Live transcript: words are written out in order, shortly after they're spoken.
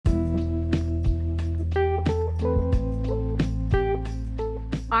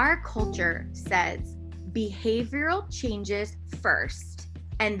our culture says behavioral changes first,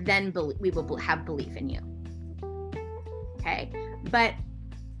 and then we will have belief in you. Okay, but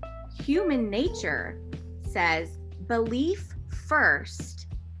human nature says belief first,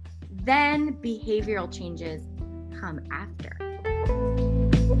 then behavioral changes come after.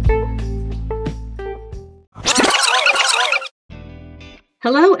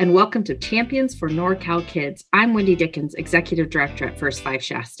 Hello and welcome to Champions for NorCal Kids. I'm Wendy Dickens, Executive Director at First 5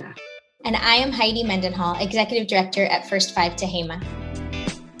 Shasta. And I am Heidi Mendenhall, Executive Director at First 5 Tehama.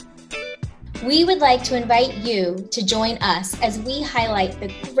 We would like to invite you to join us as we highlight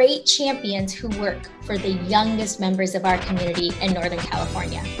the great champions who work for the youngest members of our community in Northern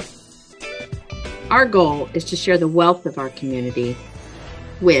California. Our goal is to share the wealth of our community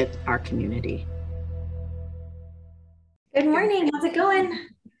with our community. Good morning. How's it going?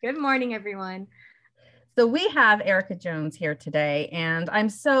 Good morning, everyone. So we have Erica Jones here today, and I'm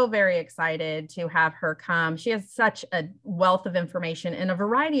so very excited to have her come. She has such a wealth of information in a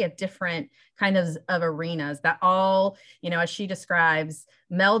variety of different kinds of arenas that all, as she describes,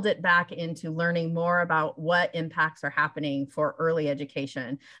 meld it back into learning more about what impacts are happening for early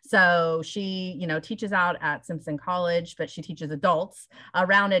education. So she, teaches out at Simpson College, but she teaches adults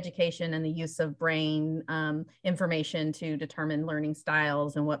around education and the use of brain information to determine learning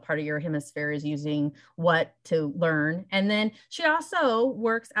styles and what part of your hemisphere is using what to learn. And then she also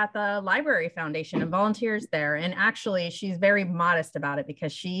works at the Library Foundation and volunteers there. And actually, she's very modest about it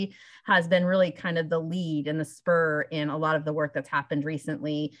because she has been really kind of the lead and the spur in a lot of the work that's happened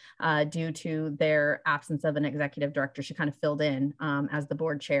recently due to their absence of an executive director. She kind of filled in as the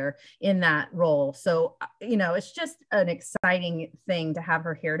board chair in that role. So, it's just an exciting thing to have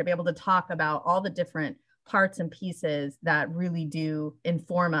her here to be able to talk about all the different parts and pieces that really do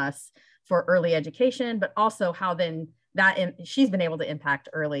inform us for early education, but also how then she's been able to impact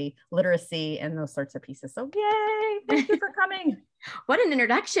early literacy and those sorts of pieces. So yay, thank you for coming. What an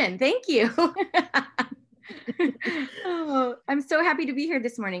introduction. Thank you. Oh, I'm so happy to be here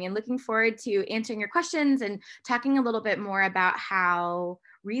this morning and looking forward to answering your questions and talking a little bit more about how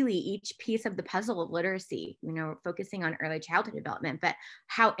really each piece of the puzzle of literacy, focusing on early childhood development, but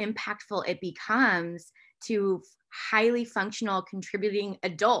how impactful it becomes to highly functional contributing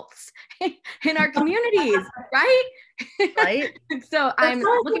adults in our communities, right? Right. So I'm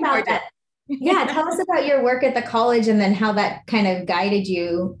looking forward to it. Yeah, tell us about your work at the college and then how that kind of guided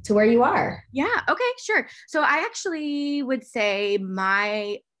you to where you are. Yeah, okay, sure. So I actually would say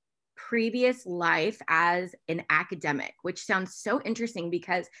my previous life as an academic, which sounds so interesting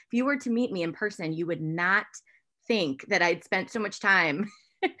because if you were to meet me in person, you would not think that I'd spent so much time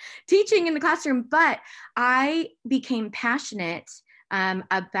teaching in the classroom, but I became passionate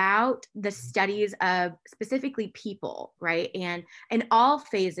about the studies of specifically people, right? And in all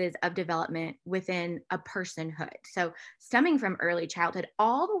phases of development within a personhood. So stemming from early childhood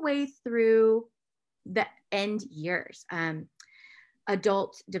all the way through the end years.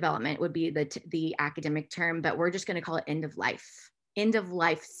 Adult development would be the academic term, but we're just going to call it end of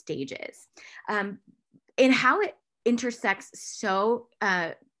life stages. And how it intersects so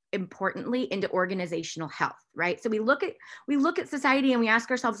importantly into organizational health, right? So we look at society and we ask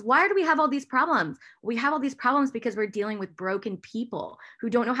ourselves, why do we have all these problems? We have all these problems because we're dealing with broken people who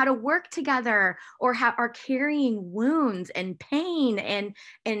don't know how to work together or are carrying wounds and pain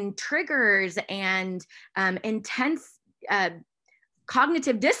and triggers and intense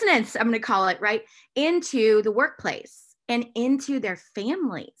cognitive dissonance, I'm going to call it, right, into the workplace and into their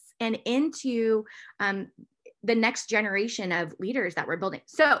families and into the next generation of leaders that we're building.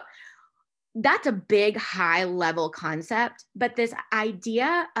 So that's a big high level concept, but this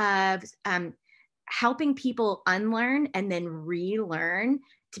idea of helping people unlearn and then relearn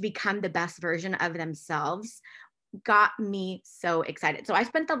to become the best version of themselves got me so excited. So I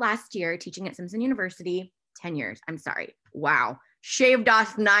spent the last year teaching at Simpson University, 10 years. I'm sorry. Wow. Shaved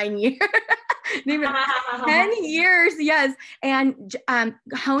off 9 years. 10 years, yes. And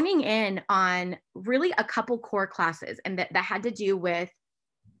honing in on really a couple core classes, and that had to do with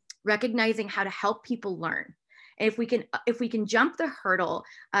recognizing how to help people learn. And if we can jump the hurdle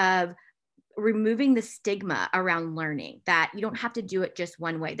of removing the stigma around learning, that you don't have to do it just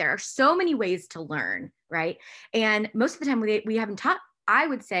one way. There are so many ways to learn, right? And most of the time we haven't taught, I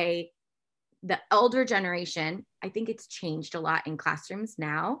would say, the elder generation, I think it's changed a lot in classrooms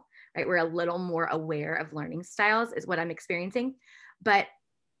now, right? We're a little more aware of learning styles is what I'm experiencing. But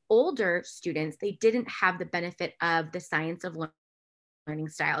older students, they didn't have the benefit of the science of learning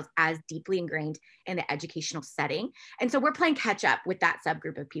styles as deeply ingrained in the educational setting. And so we're playing catch up with that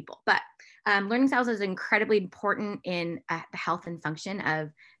subgroup of people. But learning styles is incredibly important in the health and function of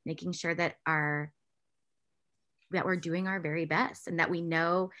making sure that we're doing our very best and that we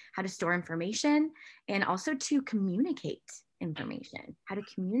know how to store information and also to communicate information, how to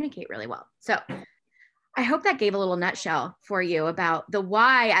communicate really well. So I hope that gave a little nutshell for you about the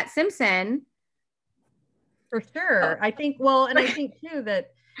why at Simpson. For sure. I think, well, and I think too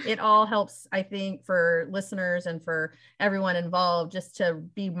that it all helps, I think, for listeners and for everyone involved, just to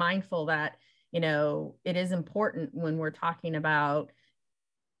be mindful that, it is important when we're talking about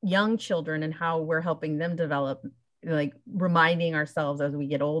young children and how we're helping them develop, like reminding ourselves as we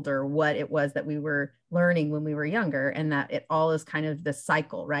get older what it was that we were learning when we were younger, and that it all is kind of this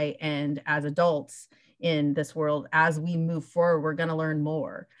cycle, right? And as adults in this world, as we move forward, we're going to learn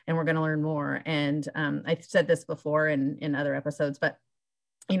more and we're going to learn more. And I've said this before in other episodes, but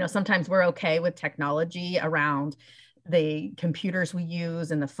sometimes we're okay with technology around the computers we use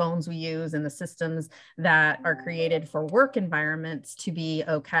and the phones we use and the systems that are created for work environments to be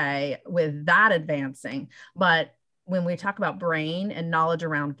okay with that advancing. But when we talk about brain and knowledge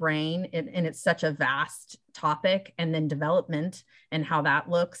around brain, and it's such a vast topic, and then development and how that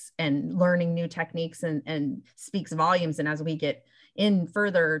looks and learning new techniques and speaks volumes. And as we get in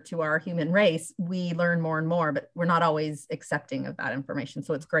further to our human race, we learn more and more, but we're not always accepting of that information.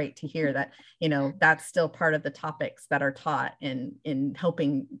 So it's great to hear that, that's still part of the topics that are taught in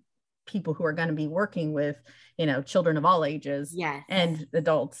helping people who are going to be working with, children of all ages. Yes. And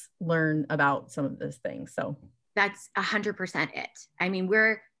adults learn about some of those things. So that's 100% it. I mean,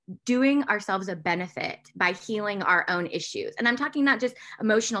 we're doing ourselves a benefit by healing our own issues. And I'm talking not just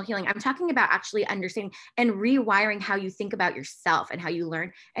emotional healing, I'm talking about actually understanding and rewiring how you think about yourself and how you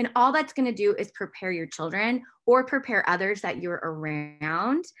learn. And all that's going to do is prepare your children or prepare others that you're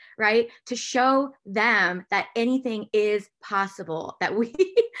around, right? To show them that anything is possible, that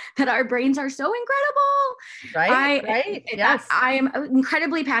our brains are so incredible. Right. Yes. I am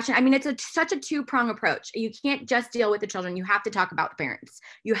incredibly passionate. I mean, it's such a two-prong approach. You can't just deal with the children. You have to talk about the parents.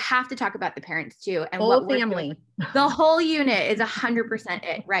 You have to talk about the parents too. And whole family. The whole unit is 100%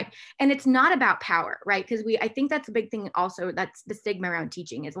 it, right? And it's not about power, right? Because I think that's a big thing also, that's the stigma around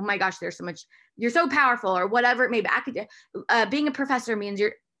teaching is, oh my gosh, there's so much, you're so powerful or whatever it may be. Being a professor means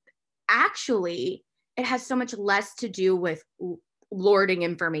it has so much less to do with lording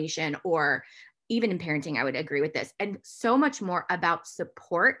information, or even in parenting, I would agree with this, and so much more about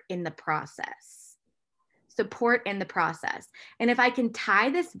support in the process. And if I can tie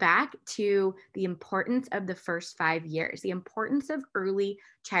this back to the importance of the first 5 years, the importance of early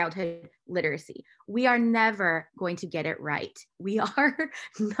childhood literacy, we are never going to get it right. We are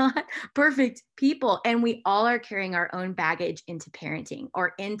not perfect people, and we all are carrying our own baggage into parenting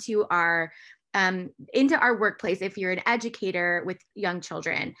or into our workplace. If you're an educator with young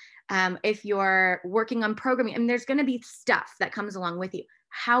children, if you're working on programming, I mean, there's going to be stuff that comes along with you.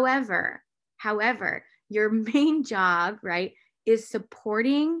 However, your main job, right, is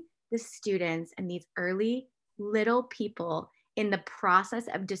supporting the students and these early little people in the process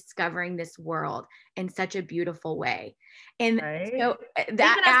of discovering this world in such a beautiful way. And so that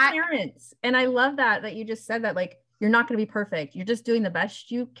even as parents, and I love that you just said that, like, you're not going to be perfect. You're just doing the best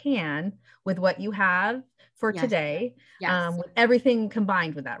you can with what you have for today, with everything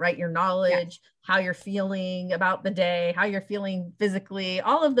combined with that, right? Your knowledge, how you're feeling about the day, how you're feeling physically,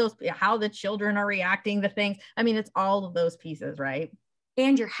 all of those, how the children are reacting to things. I mean, it's all of those pieces, right?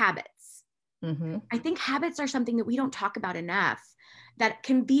 And your habits. Mm-hmm. I think habits are something that we don't talk about enough, that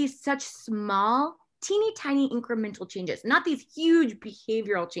can be such small, teeny tiny incremental changes, not these huge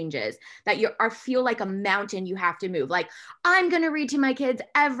behavioral changes that feel like a mountain you have to move. Like, I'm going to read to my kids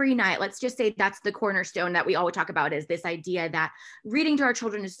every night. Let's just say that's the cornerstone that we always talk about, is this idea that reading to our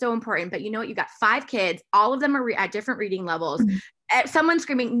children is so important. But you got 5 kids, all of them are at different reading levels. Mm-hmm. Someone's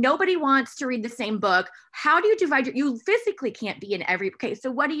screaming, nobody wants to read the same book. How do you divide you physically can't be in every, okay,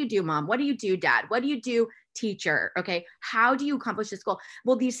 so what do you do, mom? What do you do, dad? What do you do, teacher? Okay, how do you accomplish this goal?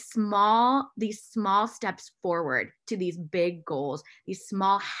 Well, these small steps forward to these big goals, these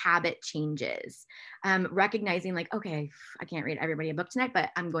small habit changes, recognizing like, okay, I can't read everybody a book tonight,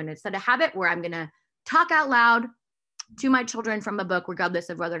 but I'm going to set a habit where I'm going to talk out loud to my children from a book, regardless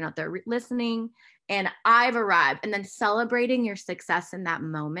of whether or not they're listening. And I've arrived. And then celebrating your success in that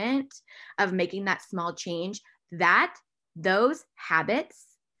moment of making that small change, those habits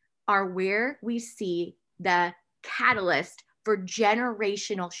are where we see the catalyst for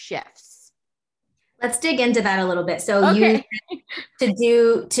generational shifts. Let's dig into that a little bit. So okay.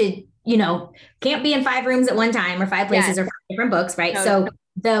 can't be in 5 rooms at one time or 5 places or 5 different books, right? So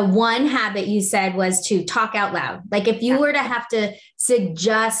the one habit you said was to talk out loud. Like if you were to have to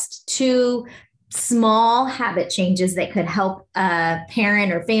suggest 2 small habit changes that could help a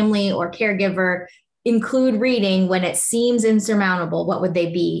parent or family or caregiver include reading when it seems insurmountable, what would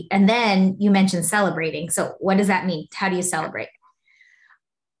they be? And then you mentioned celebrating. So what does that mean? How do you celebrate?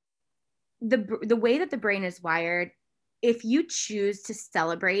 The way that the brain is wired, if you choose to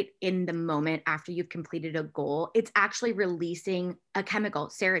celebrate in the moment after you've completed a goal, it's actually releasing a chemical,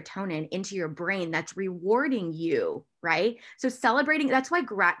 serotonin, into your brain that's rewarding you, right? So celebrating, that's why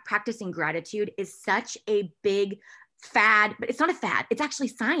practicing gratitude is such a big fad, but it's not a fad. It's actually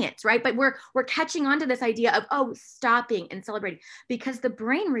science, right? But we're catching on to this idea of, stopping and celebrating, because the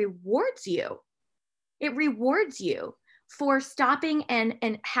brain rewards you. It rewards you for stopping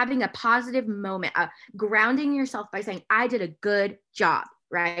and having a positive moment, grounding yourself by saying, I did a good job,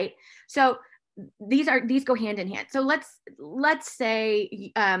 right? So these go hand in hand. So let's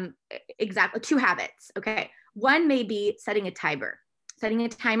say exactly 2 habits. Okay. One may be setting a timer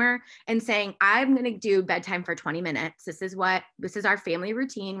and saying, I'm going to do bedtime for 20 minutes. This is our family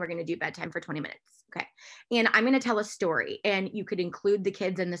routine. We're going to do bedtime for 20 minutes. Okay. And I'm going to tell a story, and you could include the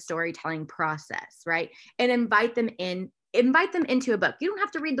kids in the storytelling process, right? And invite them into a book. You don't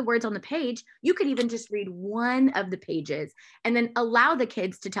have to read the words on the page. You could even just read one of the pages and then allow the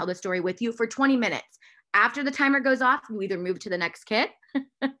kids to tell the story with you for 20 minutes. After the timer goes off, you either move to the next kid,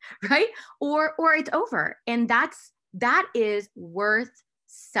 right? Or it's over. And that is worth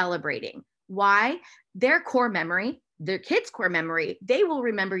celebrating. Why? Their kids' core memory, they will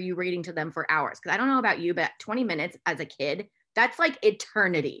remember you reading to them for hours. Because I don't know about you, but 20 minutes as a kid, that's like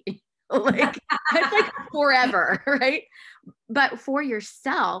eternity. Like that's like forever, right? But for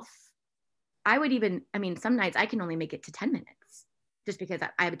yourself, some nights I can only make it to 10 minutes just because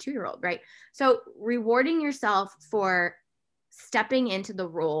I have a 2-year-old, right? So rewarding yourself for stepping into the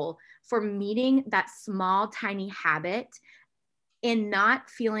role, for meeting that small, tiny habit, and not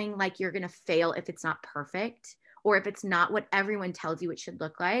feeling like you're going to fail if it's not perfect, or if it's not what everyone tells you it should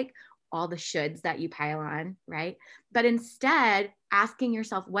look like, all the shoulds that you pile on, right? But instead asking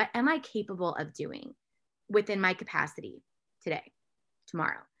yourself, what am I capable of doing within my capacity today,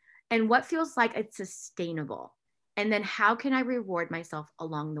 tomorrow? And what feels like it's sustainable? And then how can I reward myself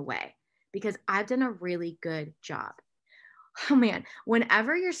along the way? Because I've done a really good job. Oh man,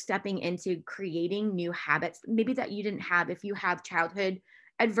 whenever you're stepping into creating new habits, maybe that you didn't have, if you have childhood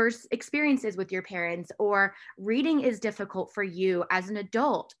adverse experiences with your parents, or reading is difficult for you as an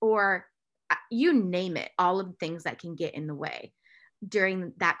adult, or you name it, all of the things that can get in the way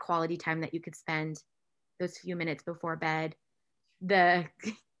during that quality time that you could spend those few minutes before bed.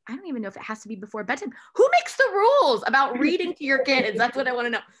 I don't even know if it has to be before bedtime. Who makes the rules about reading to your kids? That's what I want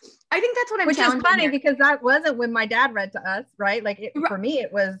to know. I think that's what I'm challenging. Which is funny because that wasn't when my dad read to us, right? Like for me,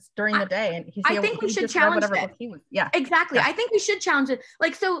 it was during the day, and I think we should challenge it. Yeah, exactly. Yeah. I think we should challenge it.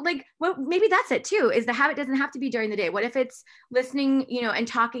 Well, maybe that's it too. Is the habit doesn't have to be during the day. What if it's listening, and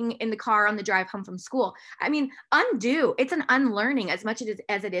talking in the car on the drive home from school? I mean, it's an unlearning as much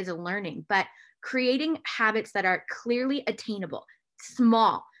as it is a learning. But creating habits that are clearly attainable,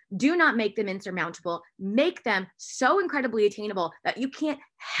 small. Do not make them insurmountable. Make them so incredibly attainable that you can't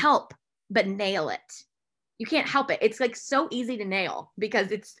help but nail it. You can't help it. It's like so easy to nail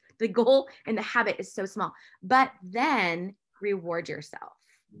because it's the goal and the habit is so small. But then reward yourself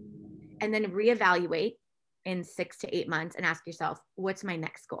and then reevaluate in 6 to 8 months and ask yourself, what's my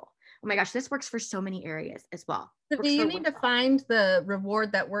next goal? Oh my gosh, this works for so many areas as well. So do you need to find the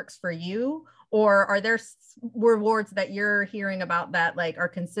reward that works for you? Or are there rewards that you're hearing about that like are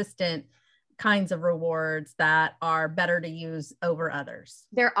consistent kinds of rewards that are better to use over others?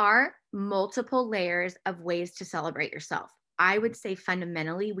 There are multiple layers of ways to celebrate yourself. I would say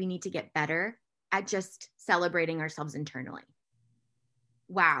fundamentally, we need to get better at just celebrating ourselves internally.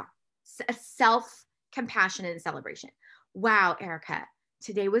 Wow. Self-compassion and celebration. Wow, Erica,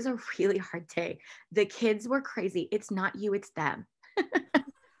 today was a really hard day. The kids were crazy. It's not you, it's them.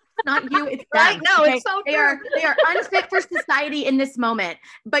 Not you, it's them. Right? No, okay? It's so true. They are unfit for society in this moment,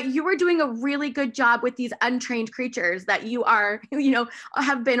 but you are doing a really good job with these untrained creatures that you are,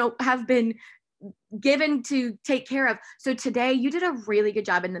 have been given to take care of. So today you did a really good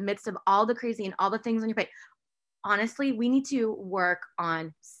job in the midst of all the crazy and all the things on your plate. Honestly, we need to work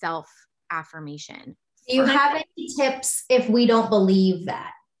on self-affirmation. Do you have any tips if we don't believe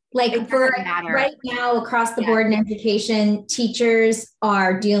that? Like It for doesn't matter. right now across the board in education, teachers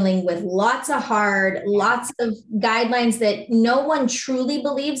are dealing with lots of guidelines that no one truly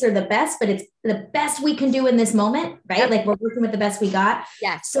believes are the best, but it's the best we can do in this moment, right? Yep. Like we're working with the best we got.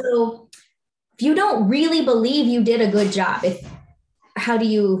 Yes. So if you don't really believe you did a good job, how do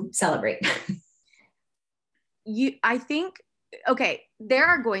you celebrate? I think, okay, there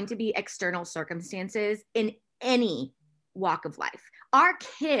are going to be external circumstances in any walk of life. Our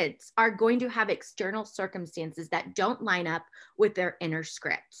kids are going to have external circumstances that don't line up with their inner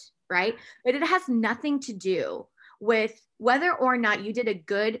script, right? But it has nothing to do with whether or not you did a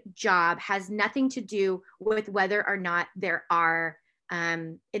good job, has nothing to do with whether or not there are,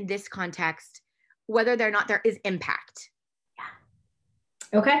 in this context, whether or not there is impact.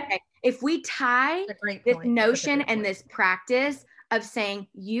 Okay. If we tie this notion and this practice of saying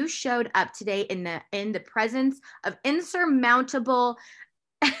you showed up today in the presence of insurmountable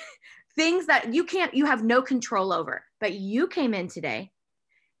things that you have no control over, but you came in today,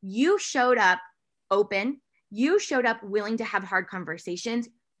 you showed up open, you showed up willing to have hard conversations,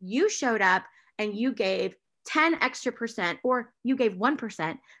 you showed up and you gave 10 extra percent, or you gave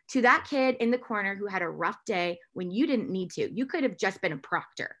 1% to that kid in the corner who had a rough day when you didn't need to. You could have just been a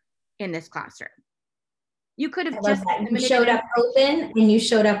proctor in this classroom. You could have just you showed up open and you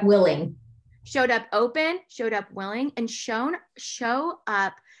showed up willing. Showed up open, showed up willing, and show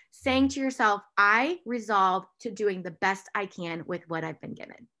up saying to yourself, I resolve to doing the best I can with what I've been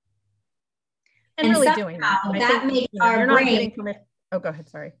given. And really doing that. That makes our brain. Oh, go ahead.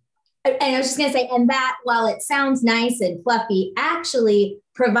 Sorry. And I was just going to say, and that, while it sounds nice and fluffy, actually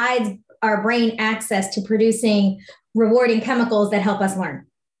provides our brain access to producing rewarding chemicals that help us learn.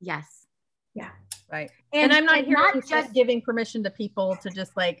 Yes. Yeah. Right. And I'm not hearing just giving permission to people to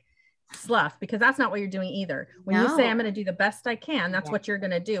just like slough, because that's not what you're doing either. When you say, I'm going to do the best I can, that's what you're going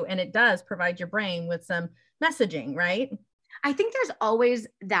to do. And it does provide your brain with some messaging, right? I think there's always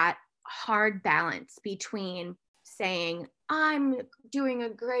that hard balance between saying, I'm doing a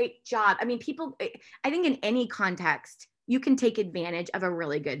great job. I mean, I think in any context, you can take advantage of a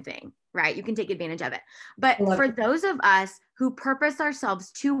really good thing, right? You can take advantage of it. But for those of us who purpose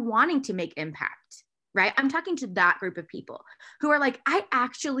ourselves to wanting to make impact, right? I'm talking to that group of people who are like, I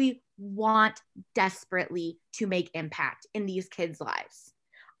actually want desperately to make impact in these kids' lives.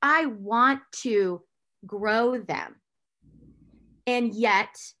 I want to grow them. And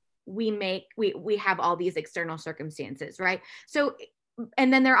yet we have all these external circumstances, right? So,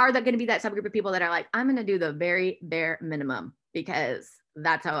 and then there are going to be that subgroup of people that are like, I'm going to do the very bare minimum because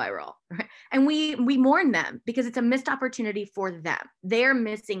that's how I roll, right? And we mourn them because it's a missed opportunity for them. They're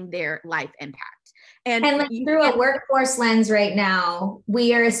missing their life impact. And like through a workforce lens right now,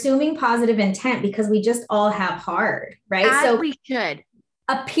 we are assuming positive intent because we just all have hard, right? So we should.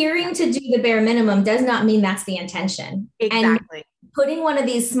 Appearing to do the bare minimum does not mean that's the intention. Exactly. And putting one of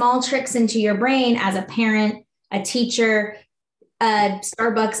these small tricks into your brain as a parent, a teacher, a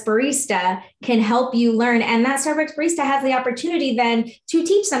Starbucks barista can help you learn. And that Starbucks barista has the opportunity then to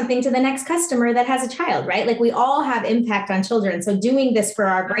teach something to the next customer that has a child, right? Like we all have impact on children. So doing this for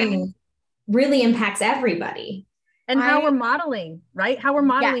our brain really impacts everybody. And how we're modeling, right? How we're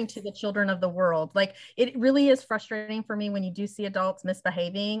modeling to the children of the world. Like it really is frustrating for me when you do see adults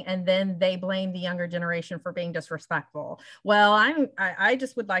misbehaving and then they blame the younger generation for being disrespectful. Well, I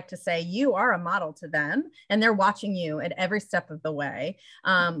just would like to say you are a model to them and they're watching you at every step of the way.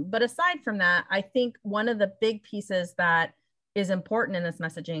 But aside from that, I think one of the big pieces that is important in this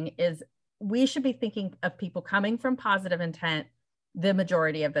messaging is we should be thinking of people coming from positive intent the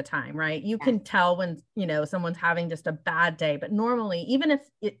majority of the time, right? You can tell when, someone's having just a bad day, but normally, even if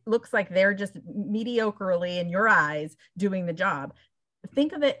it looks like they're just mediocrely in your eyes doing the job,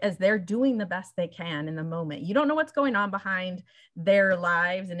 think of it as they're doing the best they can in the moment. You don't know what's going on behind their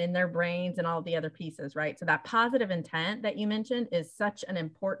lives and in their brains and all the other pieces, right? So that positive intent that you mentioned is such an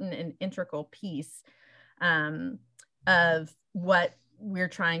important and integral piece of what we're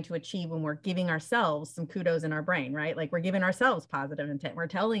trying to achieve when we're giving ourselves some kudos in our brain, right? Like we're giving ourselves positive intent. We're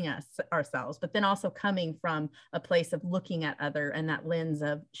telling ourselves, but then also coming from a place of looking at other and that lens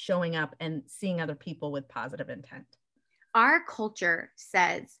of showing up and seeing other people with positive intent. Our culture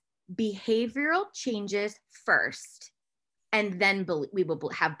says behavioral changes first, and then we will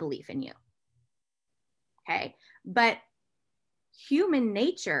have belief in you. Okay. But human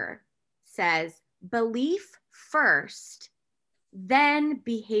nature says belief first, then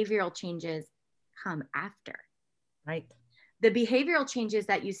behavioral changes come after. Right. The behavioral changes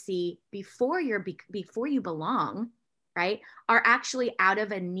that you see before you belong, right, are actually out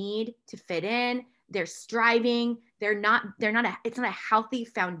of a need to fit in, they're striving. It's not a healthy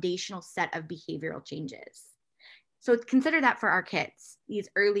foundational set of behavioral changes. So consider that for our kids, these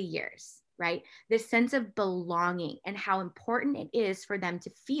early years, right? This sense of belonging and how important it is for them to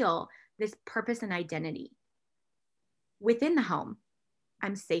feel this purpose and identity within the home.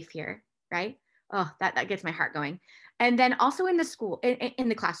 I'm safe here, right? Oh, that gets my heart going. And then also in the school, in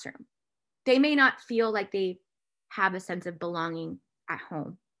the classroom, they may not feel like they have a sense of belonging at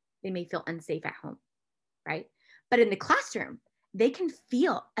home. They may feel unsafe at home, right? But in the classroom, they can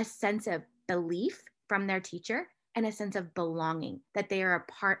feel a sense of belief from their teacher and a sense of belonging, that they are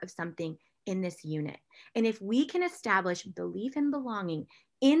a part of something in this unit. And if we can establish belief and belonging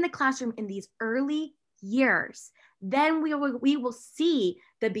in the classroom in these early years, then we will see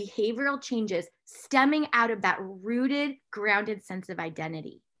the behavioral changes stemming out of that rooted, grounded sense of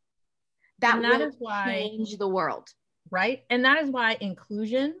identity. That will change the world. Right. And that is why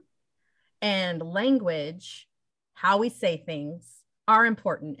inclusion and language, how we say things, are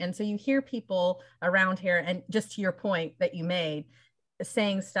important. And so you hear people around here, and just to your point that you made,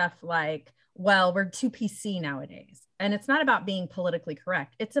 saying stuff like, well, we're too PC nowadays. And it's not about being politically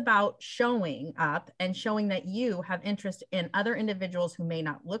correct. It's about showing up and showing that you have interest in other individuals who may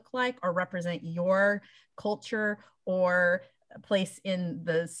not look like or represent your culture or place in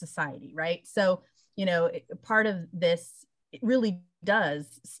the society, right? So, you know, part of this, it really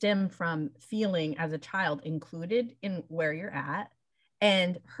does stem from feeling as a child included in where you're at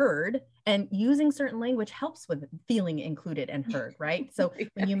and heard, and using certain language helps with feeling included and heard, right? So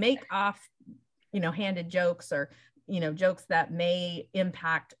when you make handed jokes, or, jokes that may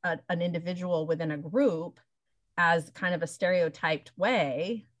impact an individual within a group as kind of a stereotyped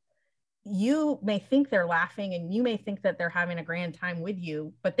way, you may think they're laughing and you may think that they're having a grand time with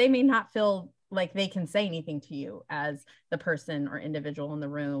you, but they may not feel like they can say anything to you as the person or individual in the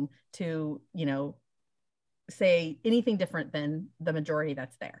room to, say anything different than the majority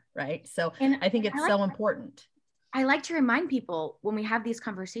that's there, right? So I think it's so important. I like to remind people when we have these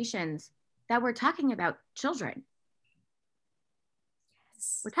conversations that we're talking about children.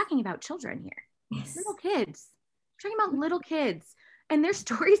 Yes. We're talking about children here. Yes. Little kids. We're talking about little kids. And their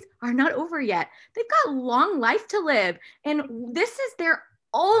stories are not over yet. They've got long life to live. And this is their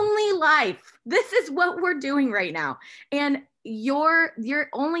only life. This is what we're doing right now. And you're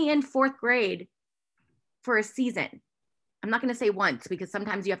only in 4th grade for a season. I'm not going to say once, because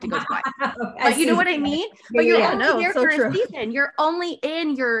sometimes you have to go twice. But you know what I mean? But you're only there for a season. You're only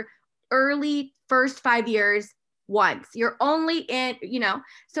in your early first 5 years once. You're only in,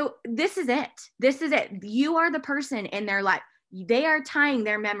 so this is it. This is it. You are the person in their life. They are tying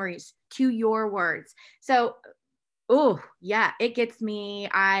their memories to your words. So, oh yeah, it gets me.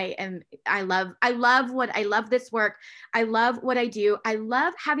 I love this work. I love what I do. I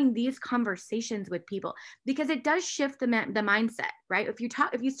love having these conversations with people, because it does shift the mindset, right? If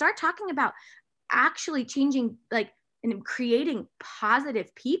you start talking about actually changing, and creating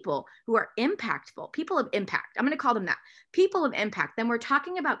positive people who are impactful, people of impact, I'm going to call them that, people of impact, then we're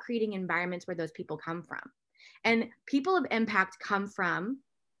talking about creating environments where those people come from. And people of impact come from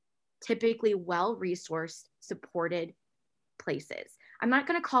typically well-resourced, supported places. I'm not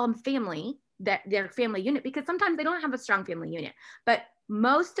going to call them family, that their family unit, because sometimes they don't have a strong family unit, but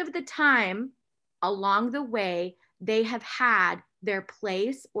most of the time along the way, they have had their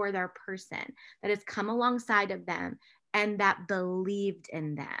place or their person that has come alongside of them and that believed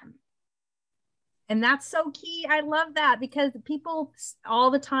in them. And that's so key. I love that, because people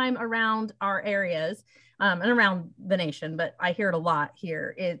all the time around our areas and around the nation, but I hear it a lot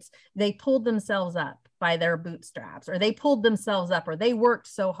here, it's they pulled themselves up by their bootstraps, or they pulled themselves up, or they worked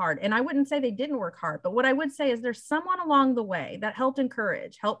so hard. And I wouldn't say they didn't work hard, but what I would say is there's someone along the way that helped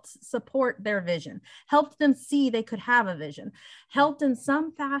encourage, helped support their vision, helped them see they could have a vision, helped in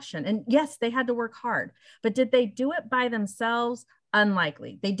some fashion. And yes, they had to work hard, but did they do it by themselves?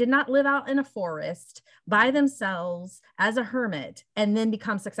 Unlikely. They did not live out in a forest by themselves as a hermit and then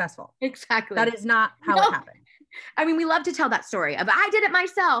become successful. Exactly. That is not how it happened. I mean, we love to tell that story of I did it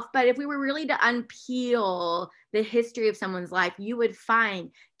myself, but if we were really to unpeel the history of someone's life, you would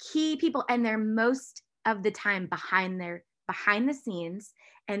find key people, and they're most of the time behind the scenes,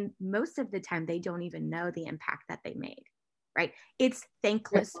 and most of the time they don't even know the impact that they made, right? It's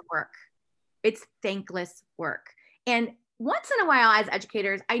thankless work. It's thankless work. And once in a while, as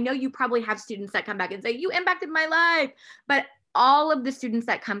educators, I know you probably have students that come back and say, you impacted my life, but all of the students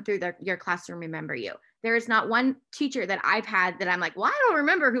that come through your classroom remember you. There is not one teacher that I've had that I'm like, well, I don't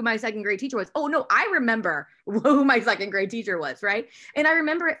remember who my 2nd grade teacher was. Oh no, I remember who my 2nd grade teacher was, right? And I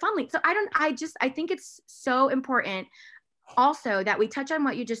remember it fondly. So I think it's so important also that we touch on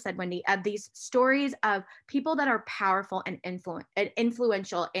what you just said, Wendy, of these stories of people that are powerful and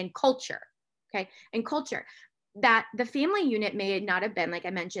influential in culture. Okay. In culture, that the family unit may not have been, like I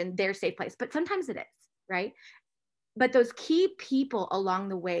mentioned, their safe place, but sometimes it is, right? But those key people along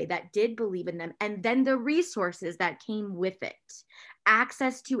the way that did believe in them, and then the resources that came with it,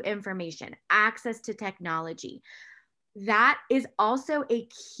 access to information, access to technology, that is also a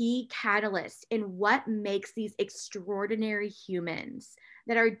key catalyst in what makes these extraordinary humans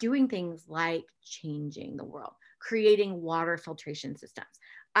that are doing things like changing the world, creating water filtration systems.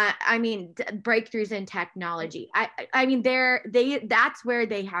 I mean, breakthroughs in technology. I mean, that's where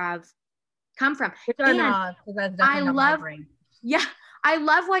they have come from. Which I know, because that's definitely not my brain. Yeah, I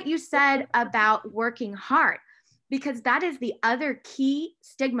love what you said about working hard, because that is the other key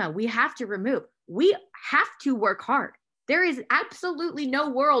stigma we have to remove. We have to work hard. There is absolutely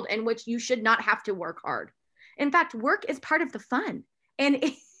no world in which you should not have to work hard. In fact, work is part of the fun. And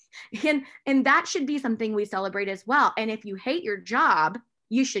that should be something we celebrate as well. And if you hate your job,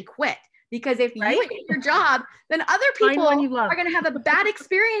 you should quit. Because if you hate your job, then other people are going to have a bad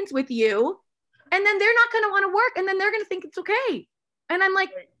experience with you. And then they're not going to want to work. And then they're going to think it's okay. And I'm like,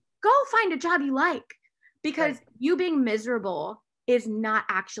 go find a job you like, because you being miserable is not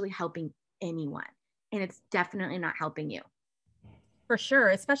actually helping anyone. And it's definitely not helping you. For sure.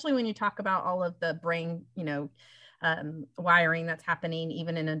 Especially when you talk about all of the brain, wiring that's happening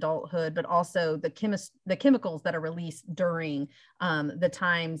even in adulthood, but also the chemicals that are released during the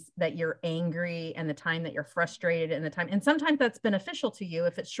times that you're angry and the time that you're frustrated and sometimes that's beneficial to you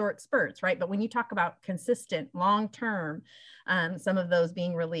if it's short spurts, right? But when you talk about consistent, long-term, some of those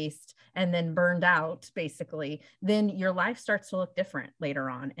being released and then burned out, basically, then your life starts to look different later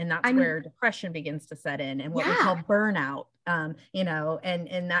on. And that's where depression begins to set in and what we call burnout. And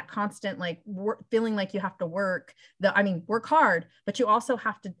that constant, like, feeling like you have to work hard, but you also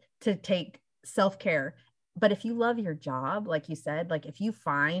have to take self-care. But if you love your job, like you said, like if you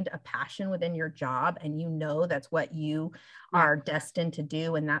find a passion within your job and you know that's what you are destined to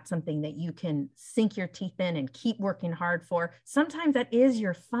do, and that's something that you can sink your teeth in and keep working hard for, sometimes that is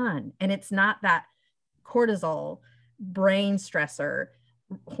your fun. And it's not that cortisol brain stressor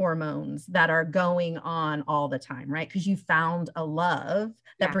hormones that are going on all the time, right? Because you found a love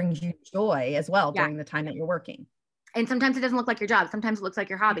that brings you joy as well during the time that you're working. And sometimes it doesn't look like your job. Sometimes it looks like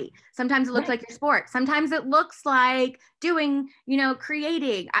your hobby. Sometimes it looks like your sport. Sometimes it looks like doing,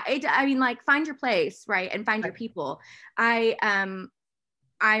 creating. I mean, like, find your place, right? And find your people. I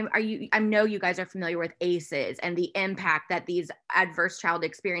know you guys are familiar with ACEs and the impact that these adverse child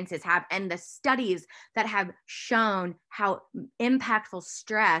experiences have, and the studies that have shown how impactful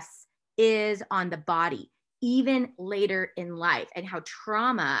stress is on the body, even later in life, and how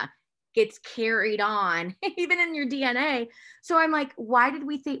trauma gets carried on even in your DNA. So I'm like, why do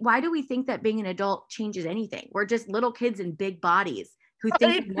we think that being an adult changes anything? We're just little kids in big bodies who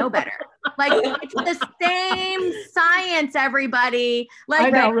think they know better. Like, it's the same science, everybody. Like, I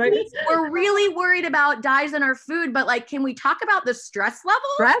know, right? We're really worried about dyes in our food, but like, can we talk about the stress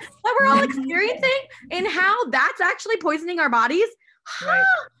levels that we're all experiencing and how that's actually poisoning our bodies? Right.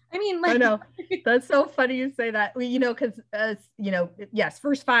 I mean, like, I know, that's so funny you say that. Because yes,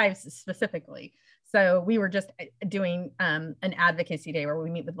 First Five specifically. So we were just doing an advocacy day where we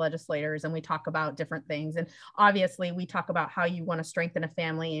meet with legislators and we talk about different things. And obviously we talk about how you want to strengthen a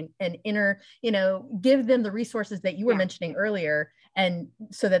family and give them the resources that you were mentioning earlier, and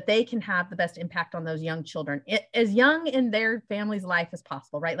so that they can have the best impact on those young children, as young in their family's life as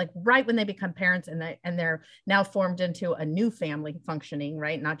possible, right? Like right when they become parents and they're now formed into a new family functioning,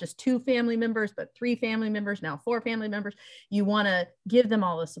 right? Not just 2 family members, but 3 family members, now 4 family members. You want to give them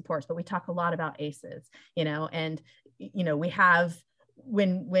all the supports, but we talk a lot about ACEs, and we have,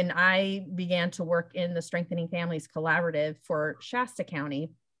 when I began to work in the Strengthening Families Collaborative for Shasta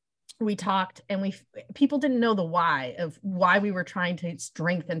County, we talked and people didn't know the why of why we were trying to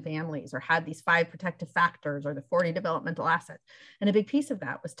strengthen families or had these 5 protective factors or the 40 developmental assets. And a big piece of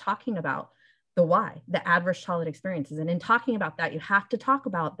that was talking about the why, the adverse childhood experiences. And in talking about that, you have to talk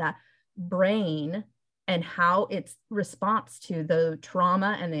about that brain and how its response to the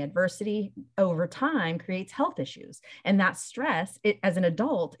trauma and the adversity over time creates health issues. And that stress, as an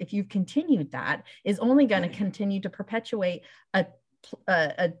adult, if you've continued that, is only going to continue to perpetuate a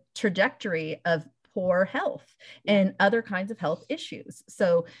trajectory of poor health and other kinds of health issues.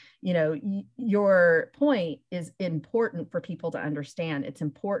 So, your point is important for people to understand. It's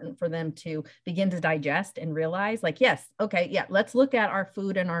important for them to begin to digest and realize, like, yes, okay, yeah, let's look at our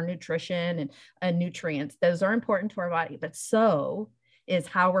food and our nutrition and nutrients. Those are important to our body, but so is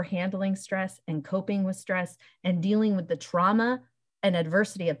how we're handling stress and coping with stress and dealing with the trauma and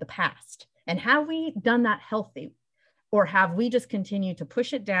adversity of the past. And have we done that healthy? Or have we just continued to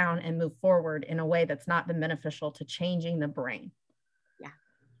push it down and move forward in a way that's not been beneficial to changing the brain? Yeah,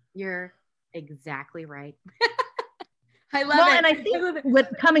 you're exactly right. I love it. And I think with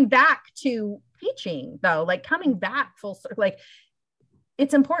coming back to teaching though, like coming back full circle, like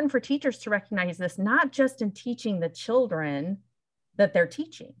it's important for teachers to recognize this, not just in teaching the children that they're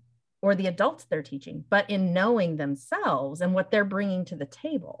teaching or the adults they're teaching, but in knowing themselves and what they're bringing to the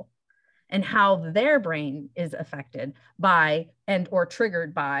table and how their brain is affected by and or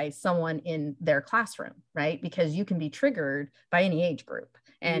triggered by someone in their classroom, right? Because you can be triggered by any age group.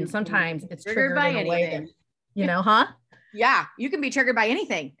 And sometimes it's triggered by in a way that, you know, Yeah, you can be triggered by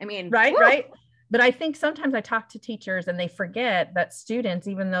anything. I mean, right, right. But I think sometimes I talk to teachers and they forget that students,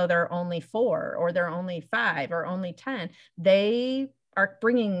 even though they're only 4 or they're only 5 or only 10, they are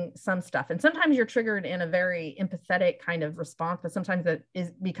bringing some stuff. And sometimes you're triggered in a very empathetic kind of response, but sometimes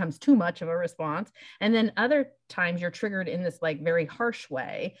it becomes too much of a response. And then other times you're triggered in this like very harsh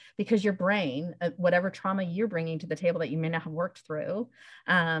way because your brain, whatever trauma you're bringing to the table that you may not have worked through,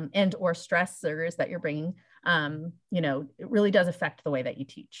 and or stressors that you're bringing, you know, it really does affect the way that you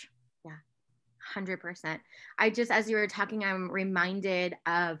teach. 100%. I just, as you were talking, I'm reminded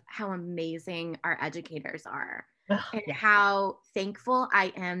of how amazing our educators are and how thankful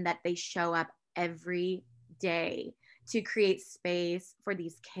I am that they show up every day to create space for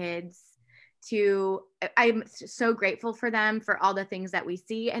these kids. I'm so grateful for them for all the things that we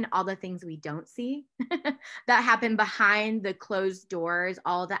see and all the things we don't see that happen behind the closed doors,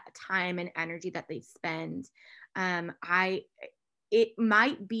 all that time and energy that they spend. It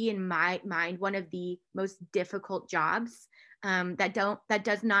might be in my mind one of the most difficult jobs that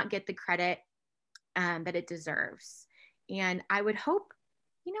does not get the credit that it deserves. And I would hope,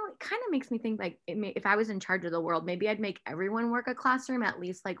 you know, it kind of makes me think like if I was in charge of the world, maybe I'd make everyone work a classroom at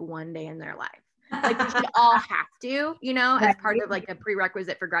least like one day in their life. Like we should all have to, you know, as part of like a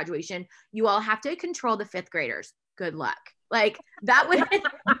prerequisite for graduation, you all have to control the 5th graders. Good luck. Like that would,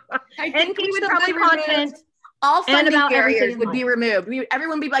 I think we would probably remove all funding barriers would be removed.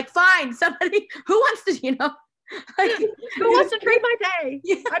 Everyone would be like, fine, somebody who wants to, you know, like, who wants to trade my day?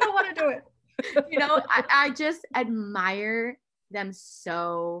 Yeah. I don't want to do it. You know, I just admire them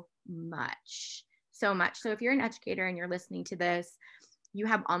so much. So if you're an educator and you're listening to this, you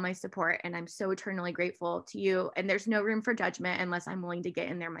have all my support and I'm so eternally grateful to you. And there's no room for judgment unless I'm willing to get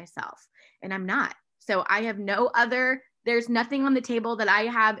in there myself. And I'm not. So I have there's nothing on the table that I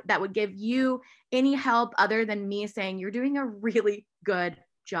have that would give you any help other than me saying, you're doing a really good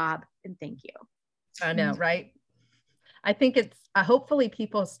job and thank you. I know, right? I think it's hopefully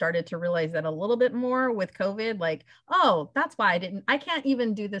people started to realize that a little bit more with COVID, like, oh, that's why I can't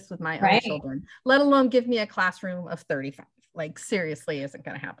even do this with my own children, let alone give me a classroom of 35. Like seriously isn't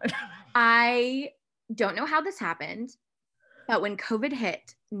going to happen. I don't know how this happened, but when COVID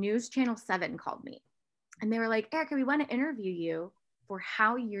hit, News Channel 7 called me. And they were like, Erica, we want to interview you for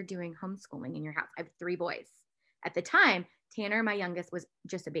how you're doing homeschooling in your house. I have 3 boys. At the time, Tanner, my youngest, was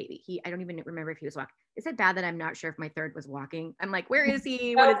just a baby. I don't even remember if he was walking. Is it bad that I'm not sure if my 3rd was walking? I'm like, where is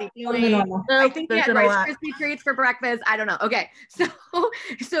he? What is he doing? I think he had Rice Krispie treats for breakfast. I don't know. Okay.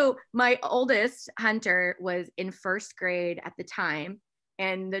 So my oldest, Hunter, was in 1st grade at the time.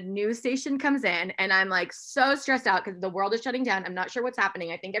 And the news station comes in and I'm like so stressed out because the world is shutting down. I'm not sure what's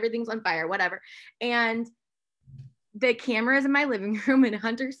happening. I think everything's on fire, whatever. And the camera is in my living room and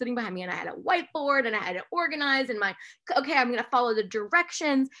Hunter's sitting behind me and I had a whiteboard and I had it organized and okay, I'm going to follow the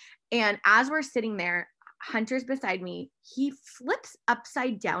directions. And as we're sitting there, Hunter's beside me, he flips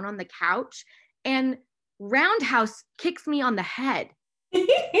upside down on the couch and roundhouse kicks me on the head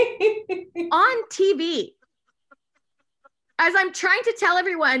on TV. As I'm trying to tell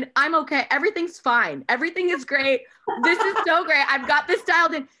everyone, I'm okay. Everything's fine. Everything is great. This is so great. I've got this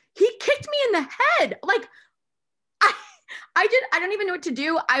dialed in. He kicked me in the head. Like, I don't even know what to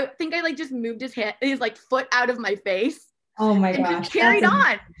do. I think I like just moved his like foot out of my face. Oh my gosh. And just carried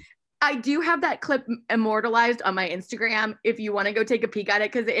on. I do have that clip immortalized on my Instagram if you want to go take a peek at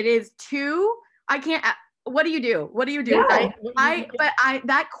it, because it is what do you do? What do you do? Yeah.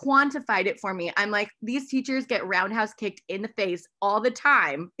 That quantified it for me. I'm like, these teachers get roundhouse kicked in the face all the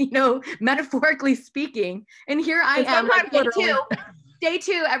time, you know, metaphorically speaking. And here I am, like, day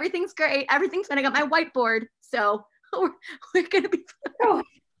two, everything's great. Everything's fine. I got my whiteboard. So we're going to be fine.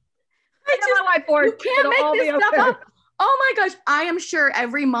 My whiteboard. You can't make this stuff up. Oh my gosh. I am sure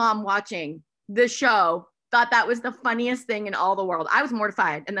every mom watching the show thought that was the funniest thing in all the world. I was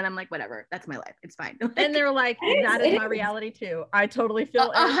mortified. And then I'm like, whatever, that's my life. It's fine. And they're like, that is my reality too. I totally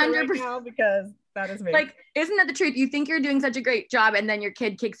feel 100% right now because that is me. Like, isn't that the truth? You think you're doing such a great job and then your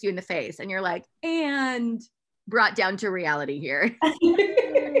kid kicks you in the face and you're like, and brought down to reality here.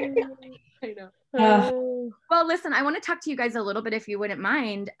 I know. Well, listen, I want to talk to you guys a little bit, if you wouldn't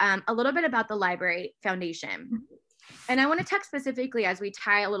mind, a little bit about the Library Foundation. And I want to talk specifically as we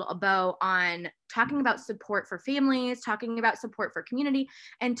tie a bow on talking about support for families, talking about support for community,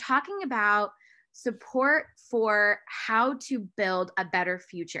 and talking about support for how to build a better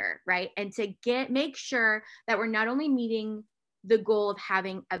future, right? And to make sure that we're not only meeting the goal of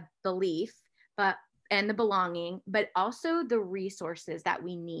having a belief, and the belonging, but also the resources that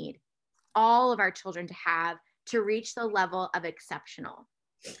we need all of our children to have to reach the level of exceptional.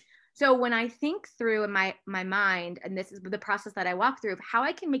 So when I think through in my mind, and this is the process that I walk through of how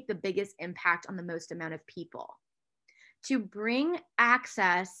I can make the biggest impact on the most amount of people, to bring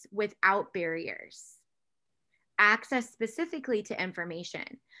access without barriers, access specifically to information,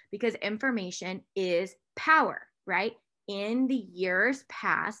 because information is power, right? In the years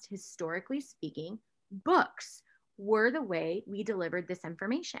past, historically speaking, books were the way we delivered this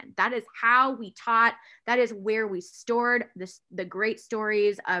information. That is how we taught. That is where we stored the great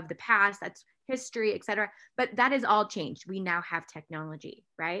stories of the past. That's history, etc. But that is all changed. We now have technology,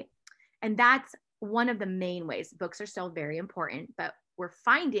 right? And that's one of the main ways. Books are still very important, but we're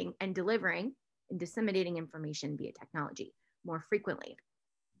finding and delivering and disseminating information via technology more frequently.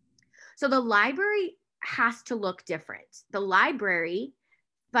 So the library has to look different. The library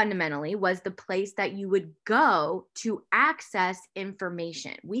fundamentally was the place that you would go to access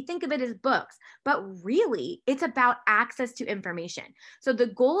information. We think of it as books, but really it's about access to information. So the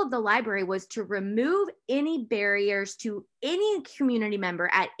goal of the library was to remove any barriers to any community member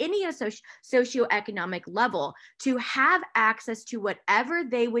at any socioeconomic level to have access to whatever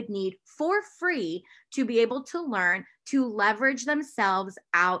they would need for free to be able to learn, to leverage themselves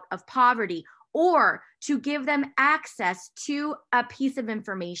out of poverty, or to give them access to a piece of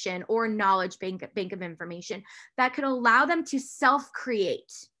information or knowledge bank of information that could allow them to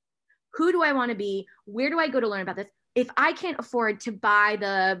self-create. Who do I want to be? Where do I go to learn about this? If I can't afford to buy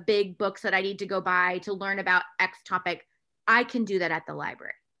the big books that I need to go buy to learn about X topic, I can do that at the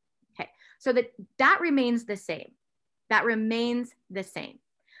library. Okay, so that remains the same. That remains the same.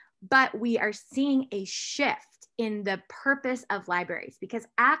 But we are seeing a shift in the purpose of libraries because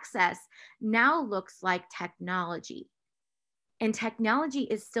access now looks like technology. And technology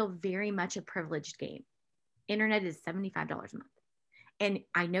is still very much a privileged game. Internet is $75 a month. And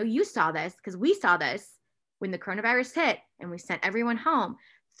I know you saw this because we saw this when the coronavirus hit and we sent everyone home.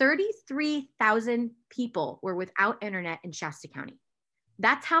 33,000 people were without internet in Shasta County.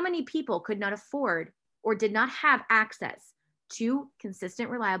 That's how many people could not afford or did not have access to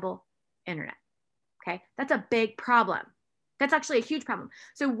consistent, reliable internet. Okay, that's a big problem. That's actually a huge problem.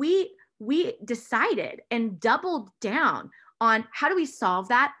 So we decided and doubled down on how do we solve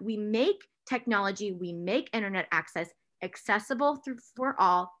that? We make technology, we make internet access accessible for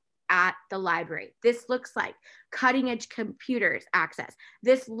all at the library. This looks like cutting edge computers access.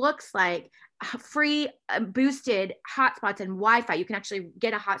 This looks like free boosted hotspots and Wi-Fi. You can actually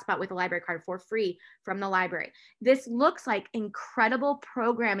get a hotspot with a library card for free from the library. This looks like incredible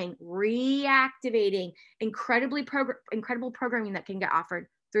programming, reactivating incredible programming that can get offered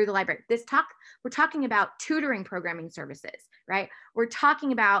through the library. We're talking about tutoring programming services, right? We're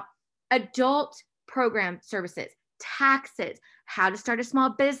talking about adult program services, taxes, how to start a small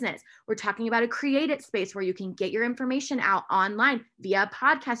business. We're talking about a Create It space where you can get your information out online via a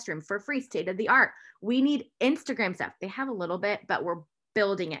podcast room for free, state of the art. We need Instagram stuff. They have a little bit, but we're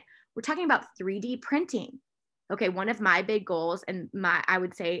building it. We're talking about 3D printing. Okay, one of my big goals and I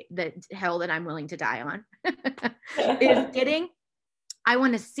would say the hill that I'm willing to die on is I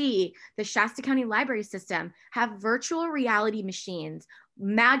want to see the Shasta County Library System have virtual reality machines,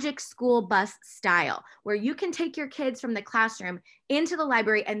 magic school bus style, where you can take your kids from the classroom into the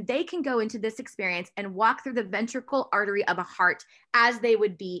library and they can go into this experience and walk through the ventricle artery of a heart as they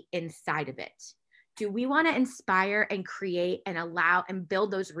would be inside of it. Do we want to inspire and create and allow and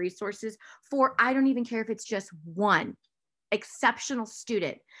build those resources for, I don't even care if it's just one exceptional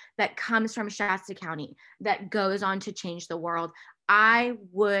student that comes from Shasta County that goes on to change the world? I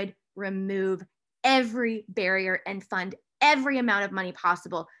would remove every barrier and fund every amount of money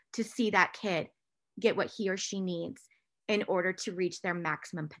possible to see that kid get what he or she needs in order to reach their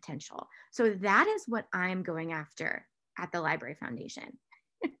maximum potential. So that is what I'm going after at the Library Foundation.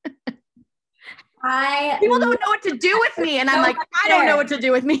 People don't know what to do with me. And I'm like, I don't know what to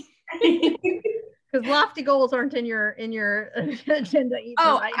do with me. Because lofty goals aren't in your agenda either.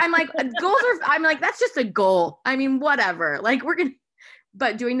 Oh, right? I'm like, I'm like, that's just a goal. I mean, whatever. Like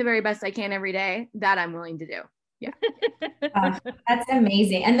but doing the very best I can every day, that I'm willing to do. Yeah. That's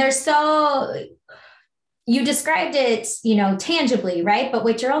amazing. And you described it, tangibly, right? But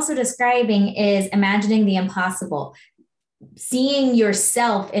what you're also describing is imagining the impossible, seeing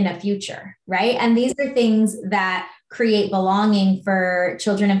yourself in a future, right? And these are things that create belonging for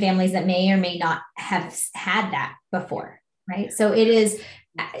children and families that may or may not have had that before, right? So it's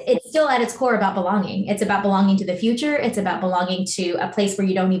still at its core about belonging. It's about belonging to the future. It's about belonging to a place where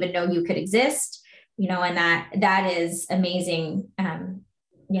you don't even know you could exist, and that is amazing.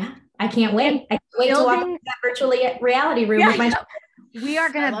 Yeah, I can't wait. I can't wait to walk into that virtual reality room with my. We are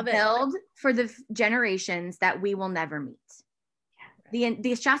going to build for the generations that we will never meet.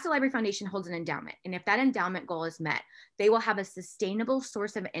 The Shasta Library Foundation holds an endowment. And if that endowment goal is met, they will have a sustainable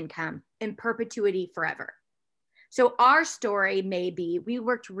source of income in perpetuity forever. So our story may be, we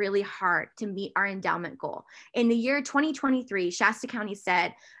worked really hard to meet our endowment goal. In the year 2023, Shasta County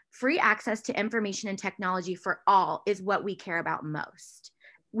said, free access to information and technology for all is what we care about most.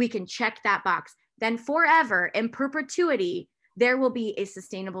 We can check that box. Then forever, in perpetuity, there will be a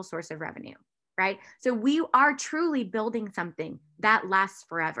sustainable source of revenue. Right? So we are truly building something that lasts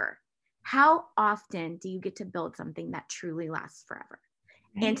forever. How often do you get to build something that truly lasts forever?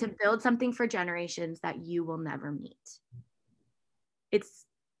 Right. And to build something for generations that you will never meet? It's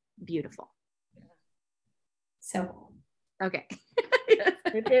beautiful. So cool. Okay.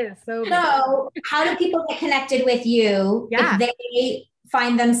 It is. So how do people get connected with you if they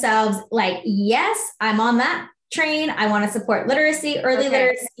find themselves like, yes, I'm on that train. I want to support literacy, early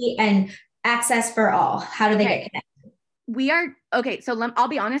literacy, and access for all? How do they get connected? So I'll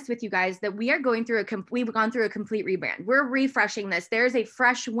be honest with you guys that we are going through we've gone through a complete rebrand. We're refreshing this. There's a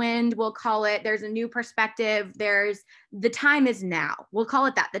fresh wind, we'll call it. There's a new perspective. The time is now. We'll call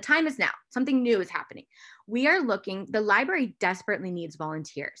it that. The time is now. Something new is happening. The library desperately needs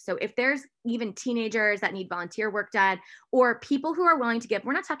volunteers. So if there's even teenagers that need volunteer work done, or people who are willing to give,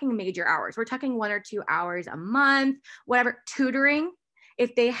 we're not talking major hours. We're talking 1 or 2 hours a month, whatever, tutoring.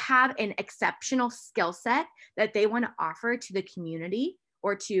 If they have an exceptional skill set that they want to offer to the community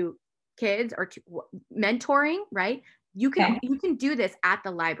or to kids or to mentoring, right? You can do this at the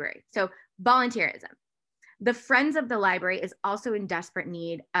library. So volunteerism. The Friends of the Library is also in desperate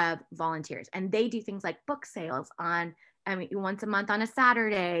need of volunteers. And they do things like book sales once a month on a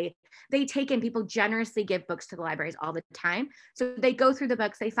Saturday. They take in, people generously give books to the libraries all the time. So they go through the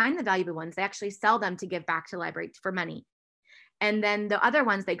books, they find the valuable ones, they actually sell them to give back to the library for money. And then the other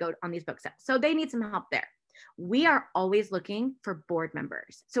ones, they go on these book sales. So they need some help there. We are always looking for board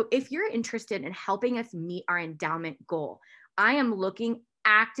members. So if you're interested in helping us meet our endowment goal, I am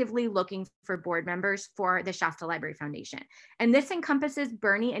actively looking for board members for the Shasta Library Foundation. And this encompasses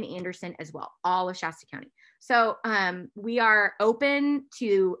Boerne and Anderson as well, all of Shasta County. So we are open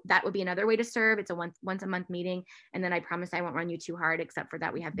to, that would be another way to serve. It's a once a month meeting. And then I promise I won't run you too hard, except for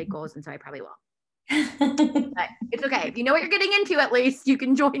that we have big goals. And so I probably will. But it's okay. If you know what you're getting into, at least you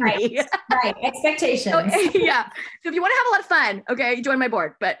can join me. Right. Expectations. Yeah. So if you want to have a lot of fun, okay, join my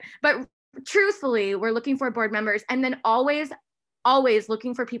board. But truthfully, we're looking for board members, and then always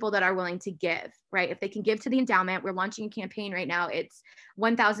looking for people that are willing to give, right? If they can give to the endowment, we're launching a campaign right now. It's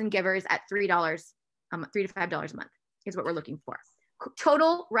 1,000 givers at $3 to $5 a month is what we're looking for.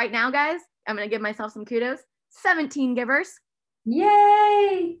 Total right now, guys, I'm going to give myself some kudos. 17 givers.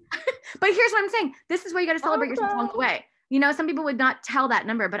 Yay. But here's what I'm saying. This is where you got to celebrate yourself along the way. Some people would not tell that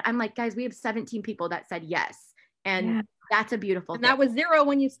number, but I'm like, guys, we have 17 people that said yes. And that's a beautiful thing. That was 0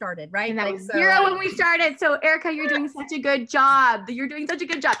 when you started, right? And that was 0 when we started. So Erica, you're doing such a good job.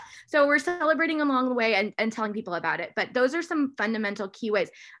 So we're celebrating along the way and telling people about it. But those are some fundamental key ways.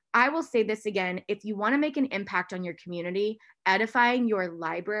 I will say this again, if you want to make an impact on your community, edifying your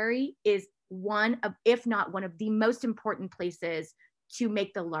library is one of, if not one of the most important places to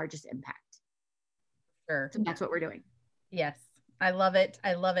make the largest impact. Sure. So that's what we're doing. Yes. I love it.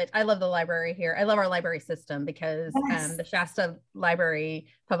 I love it. I love the library here. I love our library system because the Shasta Library,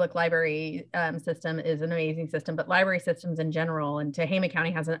 public library system is an amazing system, but library systems in general, and Tehama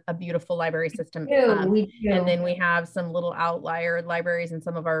County has a beautiful library system. We do. And then we have some little outlier libraries in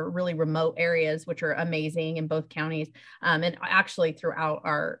some of our really remote areas, which are amazing in both counties. And actually throughout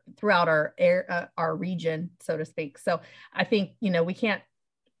our region, so to speak. So I think, we can't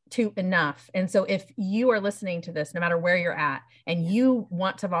to enough. And so if you are listening to this, no matter where you're at, and you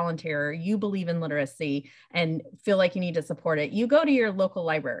want to volunteer, you believe in literacy and feel like you need to support it, you go to your local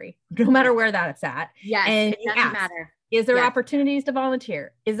library, no matter where that's at. Yes, and it doesn't matter. Is there Yes. opportunities to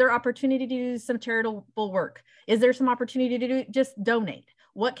volunteer? Is there opportunity to do some charitable work? Is there some opportunity to do just donate?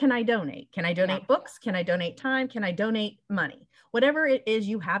 What can I donate? Can I donate books? Can I donate time? Can I donate money? Whatever it is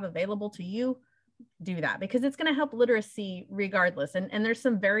you have available to you, do that, because it's going to help literacy regardless. And there's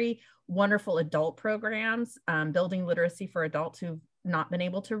some very wonderful adult programs, building literacy for adults who've not been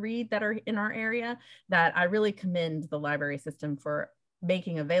able to read that are in our area, that I really commend the library system for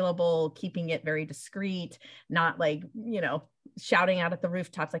making available, keeping it very discreet, not like, shouting out at the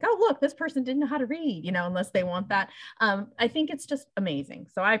rooftops like, oh, look, this person didn't know how to read, unless they want that. I think it's just amazing.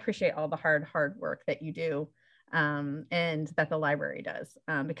 So I appreciate all the hard work that you do, and that the library does,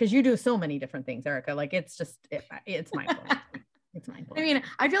 because you do so many different things, Erica. Like, it's mind-blowing. It's mind-blowing. I mean,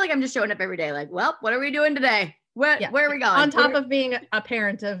 I feel like I'm just showing up every day like, well, what are we doing today? Where are we going? On top of being a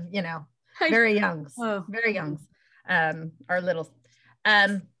parent of, very youngs, very youngs, our little.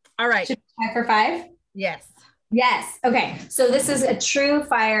 All right. Should we try for 5? Yes. Yes. Okay. So this is a true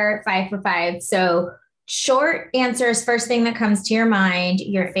fire 5 for 5. So short answers. First thing that comes to your mind,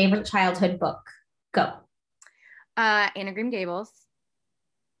 your favorite childhood book. Go. Anne of Green Gables.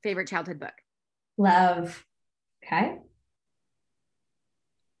 Favorite childhood book. Love. Okay.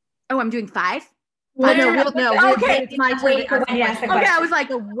 Oh, I'm doing 5? No. Okay. It's my turn. Okay. I was like,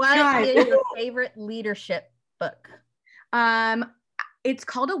 what is your favorite leadership book? It's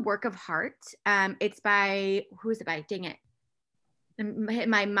called A Work of Heart. It's by, who is it by? Dang it.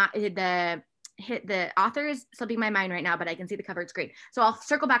 The author is slipping my mind right now, but I can see the cover. It's great. So I'll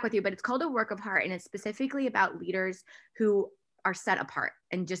circle back with you, but it's called A Work of Heart, and it's specifically about leaders who are set apart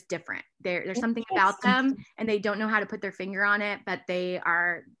and just different. There's something about them, and they don't know how to put their finger on it, but they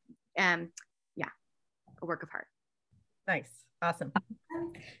are, a work of heart. Nice. Awesome.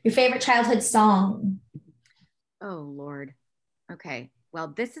 Your favorite childhood song. Oh, Lord. Okay. Well,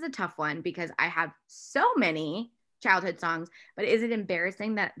 this is a tough one because I have so many childhood songs, but is it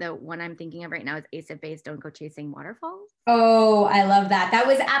embarrassing that the one I'm thinking of right now is Ace of Base, Don't Go Chasing Waterfalls? Oh, I love that. That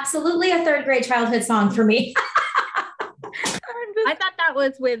was absolutely a 3rd grade childhood song for me. I thought that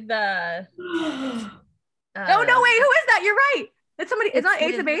was with oh, no, wait, who is that? You're right. It's somebody. It's not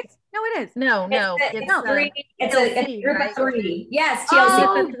Ace of Base. No, it is. No. It's a group of 3. Yes, TLC.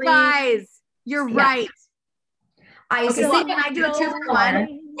 Oh, guys, you're right. I used to So sing. can I do a 2-for-1?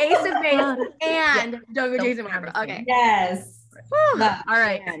 Ace of Base and Don't Go Chasing Waterfalls. Okay. Yes. All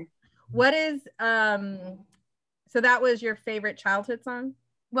right. Man. What is so that was your favorite childhood song?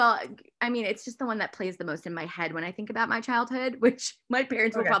 Well, I mean, it's just the one that plays the most in my head when I think about my childhood, which my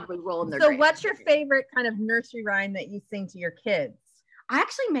parents will probably roll in their grave. So what's your favorite kind of nursery rhyme that you sing to your kids? I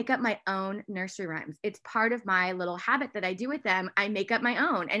actually make up my own nursery rhymes. It's part of my little habit that I do with them. I make up my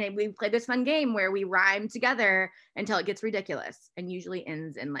own, and we play this fun game where we rhyme together until it gets ridiculous and usually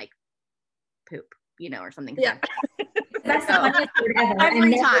ends in like poop, or something. Yeah. That's the funniest word ever.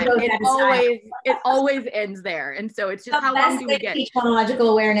 Every time. It always ends there. And so it's just how long do we get? Phonological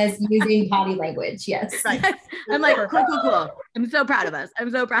awareness using body language. Yes. Right. Yes. I'm like, cool. I'm so proud of us.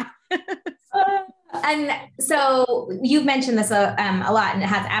 I'm so proud. And so you've mentioned this a lot, and it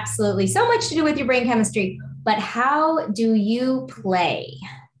has absolutely so much to do with your brain chemistry, but how do you play?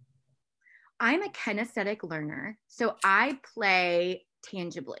 I'm a kinesthetic learner. So I play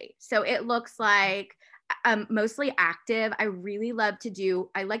tangibly. So it looks like mostly active. I like to do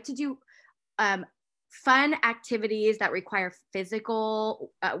fun activities that require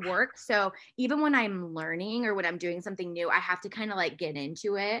physical work. So even when I'm learning or when I'm doing something new, I have to kind of like get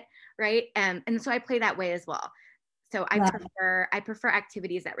into it, right? And so I play that way as well. So I prefer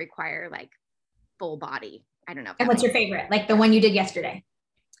activities that require like full body. I don't know. And what's your favorite? Like the one you did yesterday?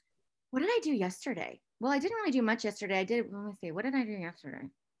 What did I do yesterday? Well, I didn't really do much yesterday. Let me see. What did I do yesterday?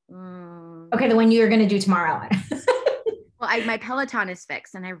 Okay, the one you're going to do tomorrow. Well, my Peloton is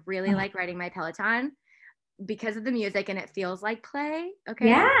fixed, and I really like riding my Peloton because of the music, and it feels like play. Okay.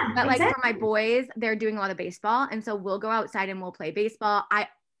 Yeah. But like for my boys, they're doing a lot of baseball, and so we'll go outside and we'll play baseball.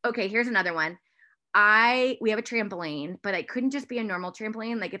 Okay, here's another one. We have a trampoline, but it couldn't just be a normal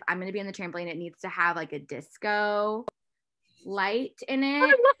trampoline. Like if I'm going to be on the trampoline, it needs to have like a disco light in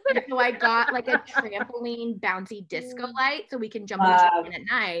it. And so I got like a trampoline bouncy disco light so we can jump on the trampoline at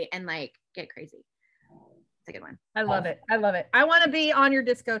night and like get crazy. It's a good one. I love it. I want to be on your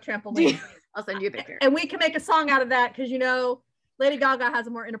disco trampoline. I'll send you a picture. And we can make a song out of that because Lady Gaga has a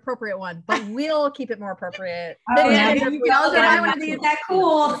more inappropriate one, but we'll keep it more appropriate. Oh, yeah. I want to be that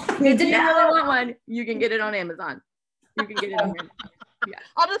cool. You didn't really want one. You can get it on Amazon. Yeah.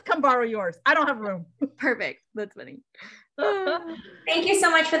 I'll just come borrow yours. I don't have room. Perfect. That's funny. Thank you so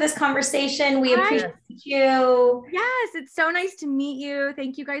much for this conversation. We appreciate you. Yes, it's so nice to meet you.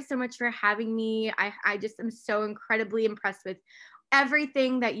 Thank you guys so much for having me. I just am so incredibly impressed with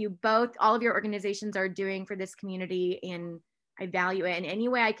everything that you both, all of your organizations are doing for this community, and I value it. In any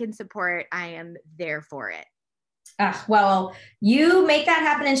way I can support, I am there for it. Well, you make that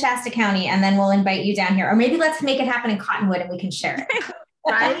happen in Shasta County, and then we'll invite you down here. Or maybe let's make it happen in Cottonwood and we can share it.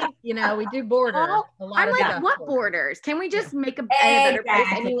 Right? You know, we do border. I'm like, what borders? Can we just make a better place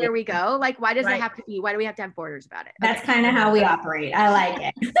anywhere we go? Like, why does it have to be? Why do we have to have borders about it? That's kind of how we operate. I like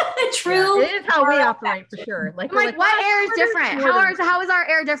it. True. Yeah, it is how we operate for sure. Like, I'm like, what air is different? How is our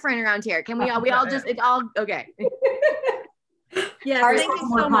air different around here? Can we all just, it's all okay. Yes, thank you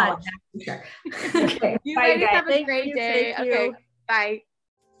so much. Okay. You guys have a great day. Okay, bye.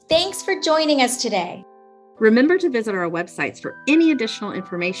 Thanks for joining us today. Remember to visit our websites for any additional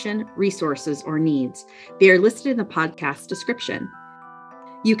information, resources, or needs. They are listed in the podcast description.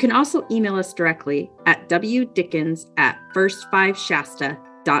 You can also email us directly at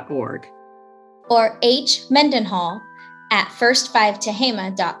wdickens@first5shasta.org or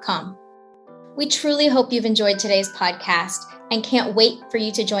hmendenhall@first5tehama.com. We truly hope you've enjoyed today's podcast and can't wait for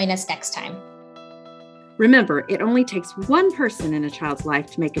you to join us next time. Remember, it only takes one person in a child's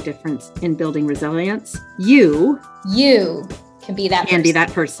life to make a difference in building resilience. You can be that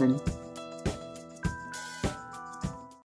person.